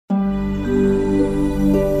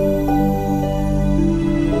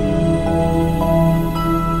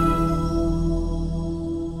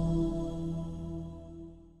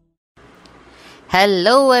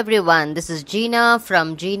Hello everyone, this is Gina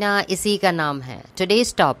from Gina Isi Ka Naam Hai.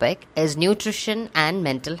 Today's topic is nutrition and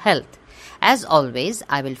mental health. As always,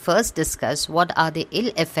 I will first discuss what are the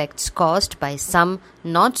ill effects caused by some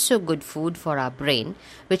not so good food for our brain,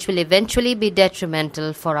 which will eventually be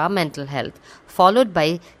detrimental for our mental health, followed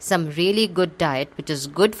by some really good diet which is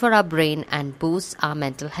good for our brain and boosts our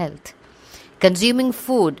mental health. Consuming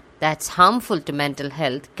food that's harmful to mental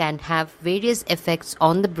health can have various effects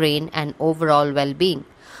on the brain and overall well-being.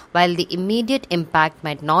 While the immediate impact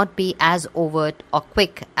might not be as overt or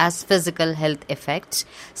quick as physical health effects,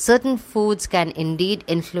 certain foods can indeed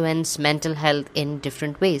influence mental health in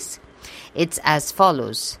different ways. It's as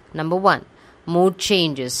follows. Number 1, mood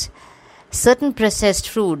changes. Certain processed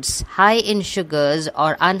foods high in sugars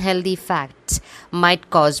or unhealthy fats might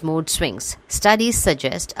cause mood swings. Studies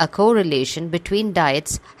suggest a correlation between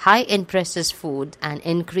diets high in processed food and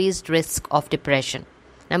increased risk of depression.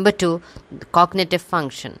 Number 2, cognitive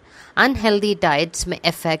function. Unhealthy diets may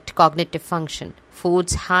affect cognitive function.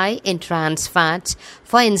 Foods high in trans fats,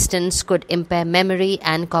 for instance, could impair memory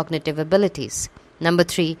and cognitive abilities. Number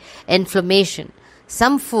 3, inflammation.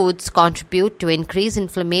 Some foods contribute to increased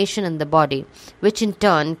inflammation in the body, which in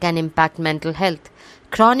turn can impact mental health.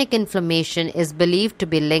 Chronic inflammation is believed to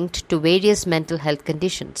be linked to various mental health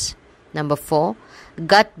conditions. Number 4,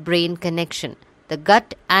 gut-brain connection. The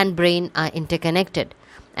gut and brain are interconnected,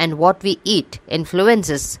 and what we eat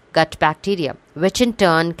influences gut bacteria, which in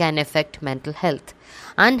turn can affect mental health.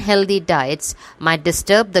 Unhealthy diets might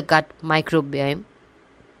disturb the gut microbiome,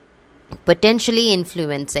 potentially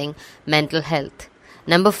influencing mental health.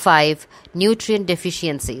 Number 5, nutrient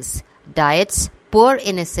deficiencies. Diets poor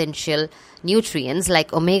in essential nutrients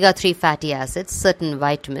like omega-3 fatty acids, certain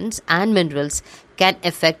vitamins and minerals can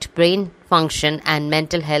affect brain function and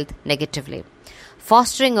mental health negatively.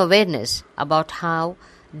 Fostering awareness about how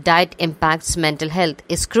diet impacts mental health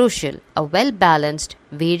is crucial. A well-balanced,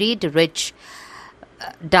 varied, rich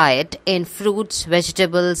diet in fruits,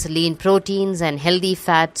 vegetables, lean proteins and healthy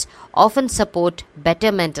fats often support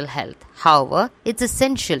better mental health. However, it's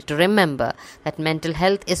essential to remember that mental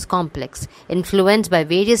health is complex, influenced by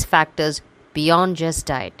various factors beyond just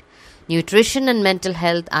diet. Nutrition and mental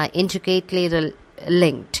health are intricately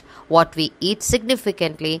linked. What we eat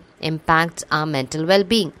significantly impacts our mental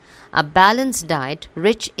well-being. A balanced diet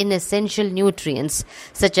rich in essential nutrients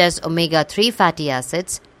such as omega-3 fatty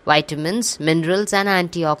acids, vitamins, minerals and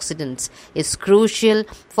antioxidants is crucial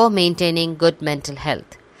for maintaining good mental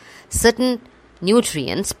health. Certain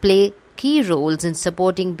nutrients play key roles in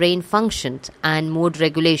supporting brain functions and mood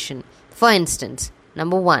regulation. For instance,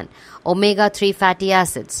 number 1, omega-3 fatty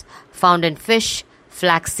acids found in fish,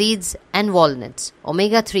 flax seeds and walnuts.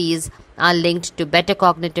 Omega-3s are linked to better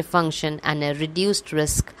cognitive function and a reduced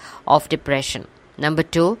risk of depression. Number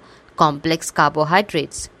 2, complex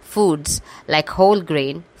carbohydrates. Foods like whole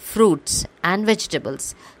grain, fruits and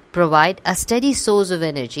vegetables provide a steady source of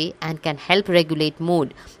energy and can help regulate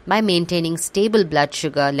mood by maintaining stable blood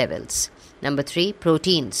sugar levels. Number 3,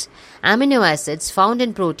 proteins. Amino acids found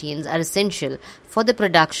in proteins are essential for the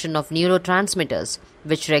production of neurotransmitters,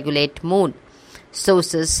 which regulate mood.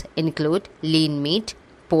 Sources include lean meat,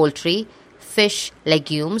 poultry, fish,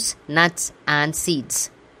 legumes, nuts and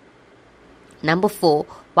seeds. Number 4,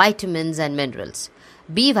 vitamins and minerals.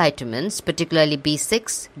 B vitamins, particularly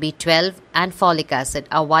B6, B12 and folic acid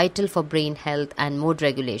are vital for brain health and mood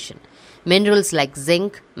regulation. Minerals like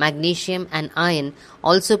zinc, magnesium and iron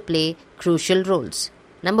also play crucial roles.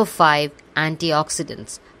 Number 5,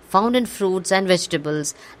 antioxidants. Found in fruits and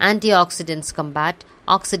vegetables, antioxidants combat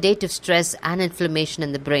oxidative stress and inflammation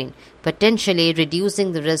in the brain, potentially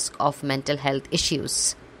reducing the risk of mental health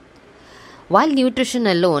issues. While nutrition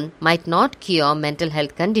alone might not cure mental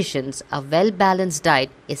health conditions, a well-balanced diet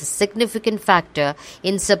is a significant factor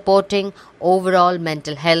in supporting overall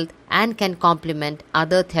mental health and can complement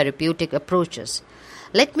other therapeutic approaches.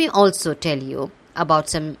 Let me also tell you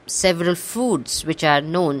about several foods which are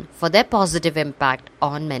known for their positive impact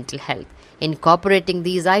on mental health. Incorporating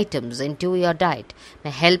these items into your diet may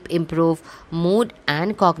help improve mood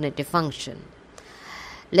and cognitive function.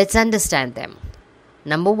 Let's understand them.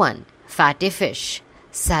 Number 1, fatty fish.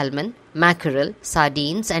 Salmon, mackerel,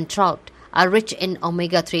 sardines and trout are rich in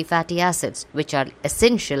omega-3 fatty acids, which are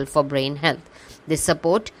essential for brain health. They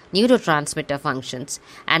support neurotransmitter functions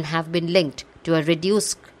and have been linked to a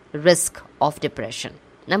reduced risk of depression.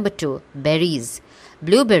 Number 2, berries.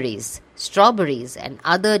 Blueberries, strawberries and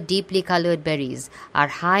other deeply colored berries are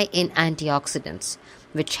high in antioxidants,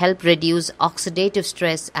 which help reduce oxidative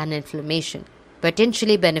stress and inflammation,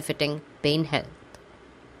 potentially benefiting brain health.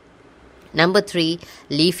 Number 3,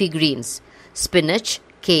 leafy greens. Spinach,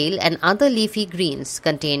 Kale and other leafy greens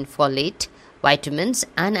contain folate, vitamins,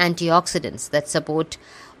 and antioxidants that support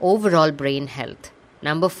overall brain health.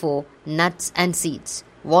 Number 4, nuts and seeds.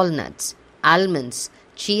 Walnuts, almonds,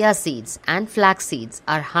 chia seeds, and flax seeds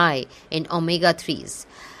are high in omega 3s,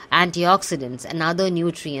 antioxidants, and other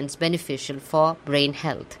nutrients beneficial for brain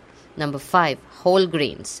health. Number 5, whole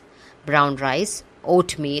grains. Brown rice,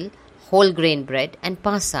 oatmeal, whole grain bread, and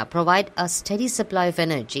pasta provide a steady supply of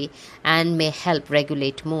energy and may help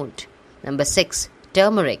regulate mood. Number 6,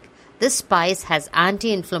 turmeric. This spice has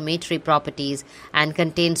anti-inflammatory properties and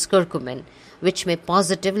contains curcumin, which may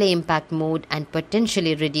positively impact mood and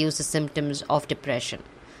potentially reduce the symptoms of depression.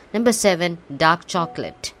 Number 7, dark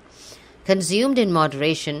chocolate. Consumed in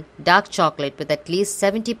moderation, dark chocolate with at least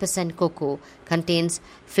 70% cocoa contains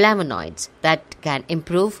flavonoids that can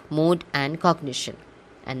improve mood and cognition.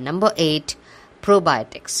 And number 8,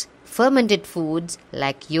 probiotics. Fermented foods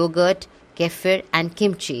like yogurt, kefir, and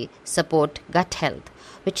kimchi support gut health,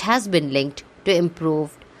 which has been linked to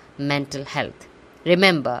improved mental health.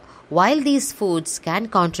 Remember, while these foods can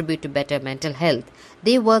contribute to better mental health,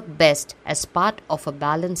 they work best as part of a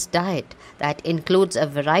balanced diet that includes a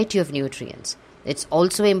variety of nutrients. It's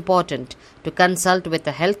also important to consult with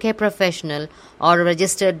a healthcare professional or a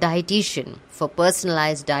registered dietitian for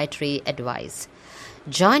personalized dietary advice.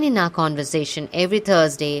 Join in our conversation every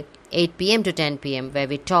Thursday, 8 p.m. to 10 p.m., where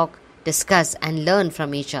we talk, discuss, and learn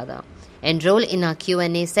from each other. Enroll in our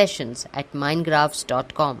Q&A sessions at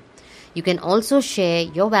mindgraphs.com. You can also share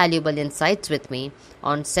your valuable insights with me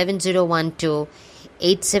on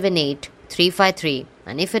 7012-878-353,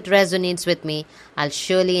 and if it resonates with me, I'll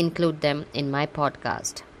surely include them in my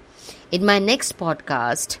podcast. In my next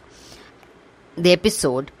podcast, the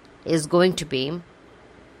episode is going to be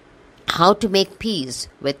How to Make Peace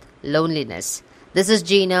with Loneliness. This is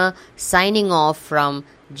Gina signing off from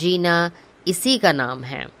Gina इसी का नाम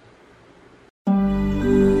है.